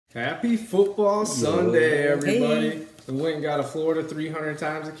Happy Football Sunday, everybody. Hey. We went and got a Florida 300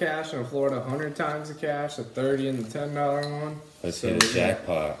 times the cash and a Florida 100 times the cash, a 30 and the $10 one. Let's hit a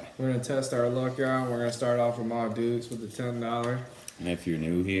jackpot. We're going to test our luck out. We're going to start off with my Dukes with the $10. And if you're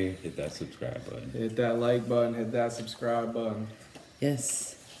new here, hit that subscribe button. Hit that like button, hit that subscribe button.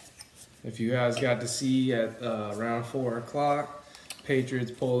 Yes. If you guys got to see at around 4 o'clock, Patriots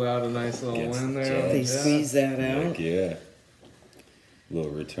pulled out a nice little Gets win the there. job. They Yeah. squeeze that out. Heck yeah.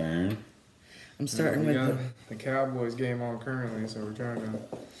 Little return. I'm starting We with got the the Cowboys game on currently, so we're trying to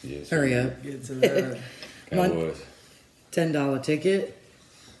Yes. hurry up. get to that. Cowboys. $10 ticket.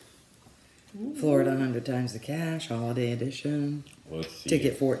 Florida 100 times the cash, holiday edition. Let's see.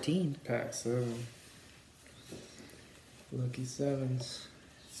 Ticket 14. Pack 7. Lucky 7s.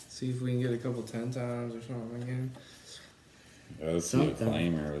 See if we can get a couple 10 times or something again. Let's see a Something.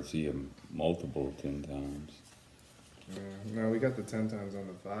 claimer. Let's see a multiple 10 times. No, we got the 10 times on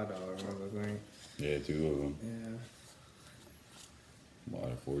the $5 ones, I think. Yeah, 2 of them. Yeah. A lot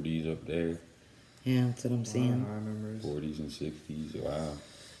of 40s up there. Yeah, that's what I'm seeing. High numbers. 40s and 60s. Wow.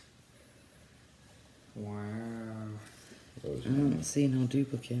 Wow. Those I don't see no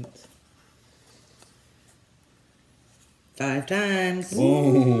duplicates. 5 times.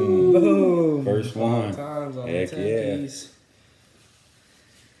 Boom. Boom. First one. 5 times on Heck the 10 yeah. piece.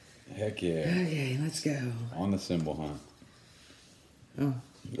 Heck yeah. Okay, let's go. On the symbol hunt. Oh,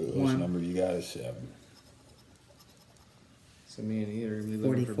 Which One. number you got is 7. So me and Ether will be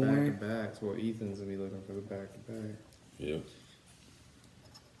looking for 44. back-to-backs. Well, Ethan's will be looking for the back-to-back. Yep.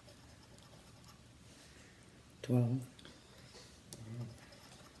 12.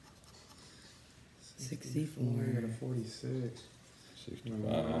 64. We got a 46. 65.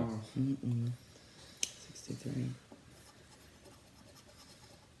 Wow. 63.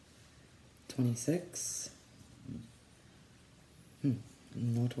 26.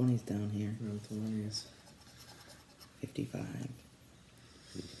 No 20s down here. No 20s. 55.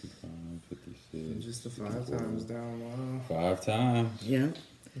 55, And 56. just the 5 times down low. 5 times. Yeah.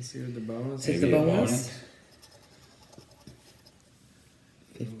 Let's see what the bonus Take is. the Maybe a bonus.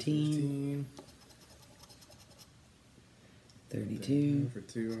 15. 32. For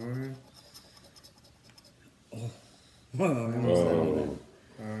 200. Whoa. Whoa.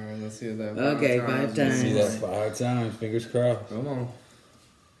 Alright, let's see if that Okay, 5 times. See that 5 times. Fingers crossed. Come on.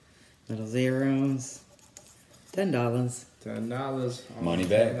 Little zeros. $10. $10. Money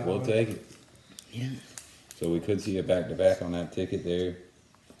back. We'll take it. Yeah. So we could see a back-to-back on that ticket there.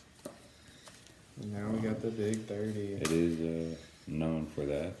 And now we got the big 30. It is known for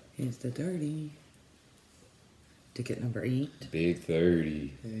that. Here's the 30. Ticket number 8. Big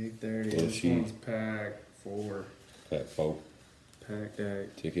 30. Big 30. Little This sheet. one's pack 4. Pack 4. Pack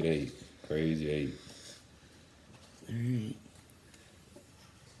deck. Ticket 8. Crazy 8. Alright.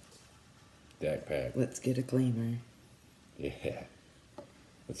 Deck pack. Let's get a claimer. Yeah.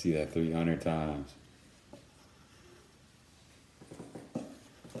 Let's see that 300 times.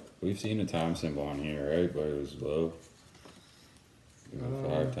 We've seen a time symbol on here, right? But it was low. It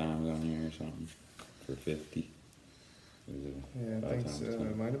was 5 times on here or something. For 50. It was Yeah, I 5 think times so. 20.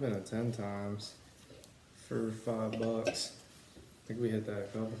 It might have been a 10 times for $5. I think we hit that a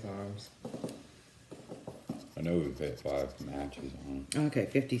couple times. I know we've hit 5 matches on it. Okay,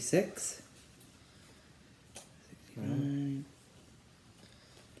 56. 69.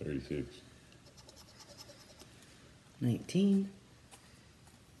 36. 19.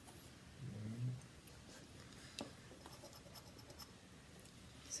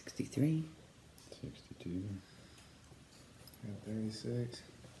 63. 62. Yeah, 36.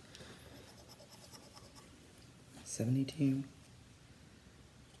 72. And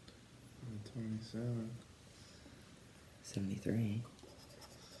 27. 73.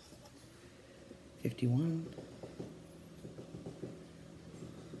 51.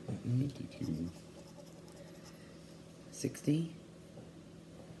 52. 60.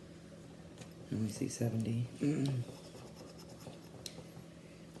 Let me see 70.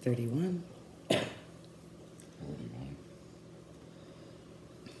 31. 41.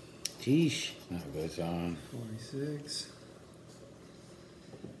 Sheesh. Not a good sign. 46.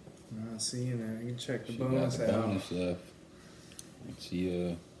 Not seeing that. You can check the She got bonus the out. bonus left. Let's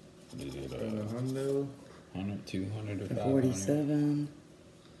see, what is it, For the hundo. 100, 200, or 500? 47.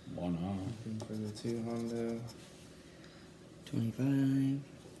 1 off. And for the 2 hundo. 25. And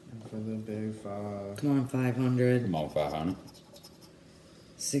for the big 5. Come on, 500. Come on, 500.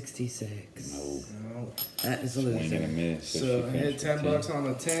 66. No. No. That is a Swing and a loser. miss. So she hit finished 10 with bucks on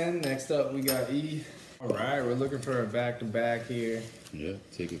the 10. Next up we got E. Alright, we're looking for a back-to-back here. Yeah,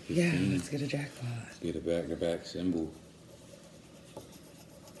 ticket Yeah, 15. let's get a jackpot. Get a back-to-back symbol.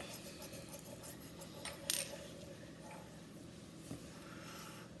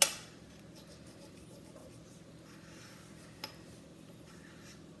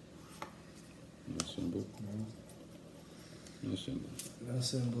 symbols. No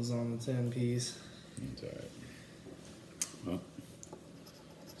symbols on the 10 piece. That's alright. Well,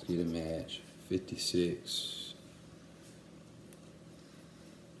 let's get a match. 56.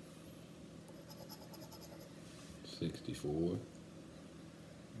 64.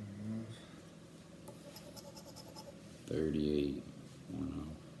 38. 1 off.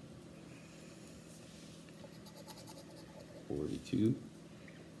 42.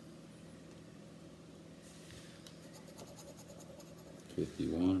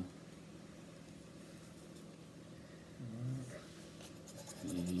 51.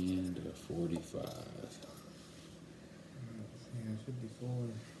 And a 45. Yeah, 54.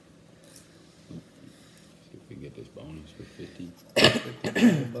 See if we can get this bonus for 50.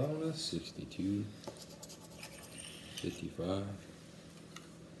 54 bonus. 62. 55.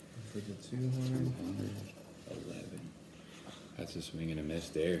 For the 200. 11. That's a swing and a miss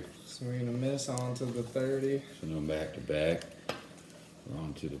there. Swing and a miss onto the 30. So no back to back. We're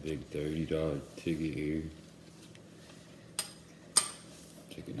on to the big $30 ticket here.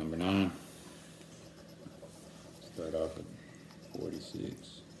 Ticket number 9. Start off at 46,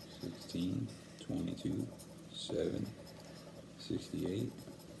 16, 22, 7, 68,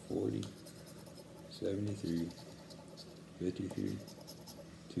 40, 73, 53,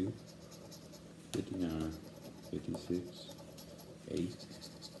 2, 59, 56, 8,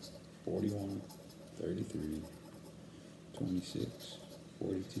 41, 33, 26,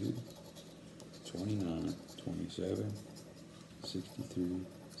 42, 29, 27, 63,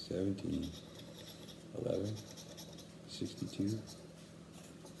 17, 11, 62,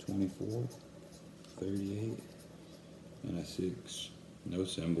 24, 38, and a 6. No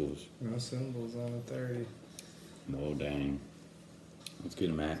symbols. No symbols on the 30. Well, dang. Let's get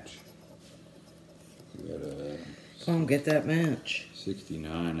a match. We got a Come on, get that match.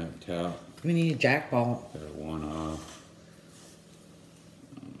 69 up top. We need a jackpot. Got a 1 off.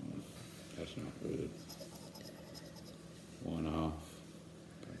 That's not good. 1 off.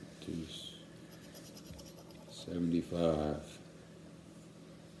 Got 2. 75.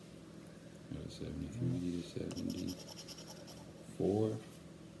 Got a 73 to 74.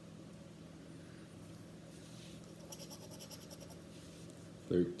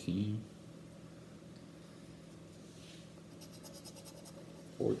 13.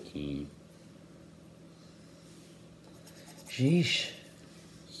 14. Sheesh.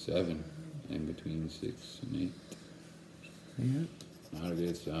 7. In between 6 and 8. Yeah. Not a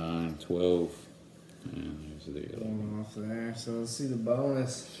good sign. 12. And there's the 11. One off there. So let's see the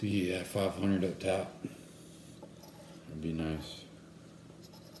bonus. See that 500 up top. That'd be nice.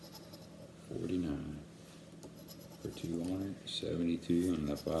 49 for 200. 72 and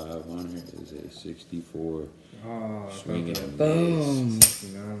the 500 is a 64. Oh, I Swinging thought and that Boom.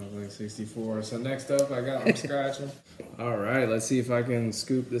 69 was like 64. So next up, I got I'm scratching. All right, let's see if I can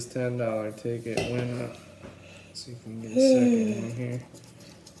scoop this $10 ticket. Win up. Let's see if we can get a second one here.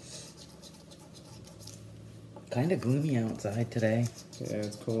 Kind of gloomy outside today. Yeah,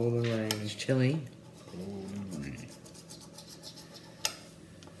 it's cold and rainy. It's chilly.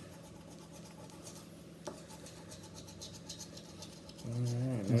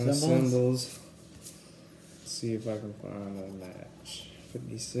 Alright, No no symbols? symbols. Let's see if I can find a match.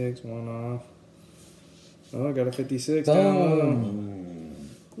 56, 1 off. Oh, I got a 56 down low.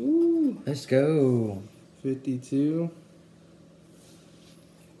 Ooh. Let's go. 52.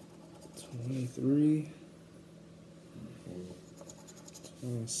 23.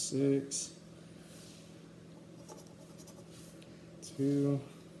 26. 2.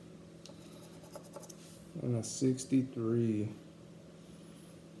 And a 63.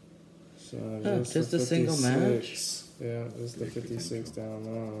 So just the a single 56. match? Yeah, just the Big 56 down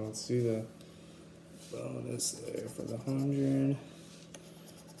low. Let's see the bonus there for the 100.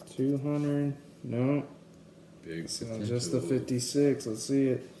 200. No. Big So potential. just the 56. Let's see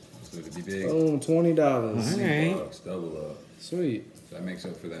it. So it'd be big. Boom, $20. Alright. Bucks, double up. Sweet. So that makes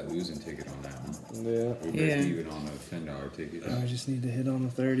up for that losing ticket on that one. Yeah. We break Yeah. even on the $10 ticket. I just need to hit on the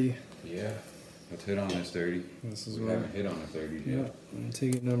 30. Yeah. Let's hit on this 30. This is We what. haven't hit on the 30 Yeah. yet. And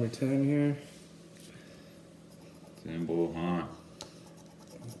ticket number 10 here. Symbol, huh?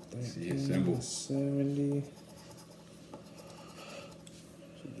 See a symbol. 70.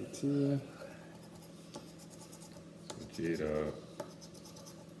 52. Switch it up.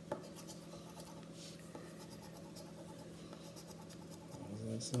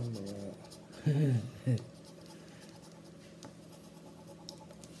 Where's that symbol at? Another 2. Yeah.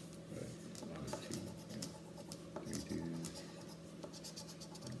 3 twos.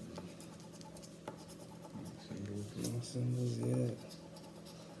 Symbol. No symbols yet.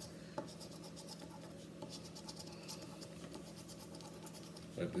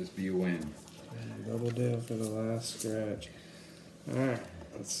 Let this be a win. Double deal for the last scratch. Alright,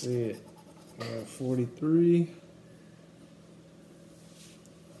 let's see it. We got 43.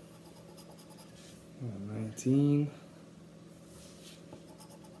 19.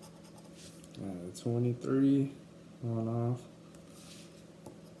 23. One off.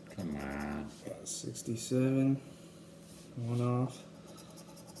 Come on. Got 67. One off.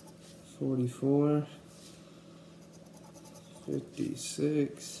 44.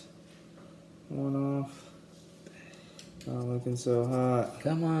 56. One off. Not looking so hot.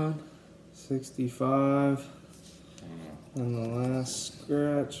 Come on. 65. And the last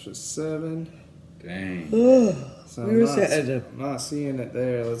scratch was 7. Dang. So We were set. I'm not seeing it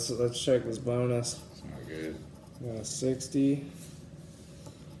there. Let's check this bonus. It's not good. Got a 60.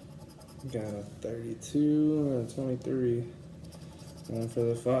 Got a 32 and a 23. Going for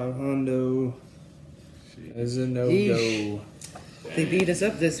the 500. Is a no-go. Yeesh. They beat us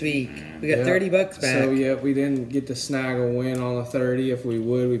up this week. We got Yeah. 30 bucks back. So, yep, we didn't get to snag a win on the 30. If we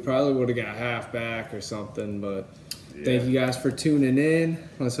would, we probably would have got half back or something. But thank you guys for tuning in.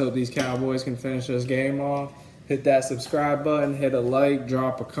 Let's hope these Cowboys can finish this game off. Hit that subscribe button, hit a like,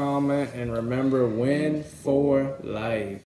 drop a comment, and remember, win for life.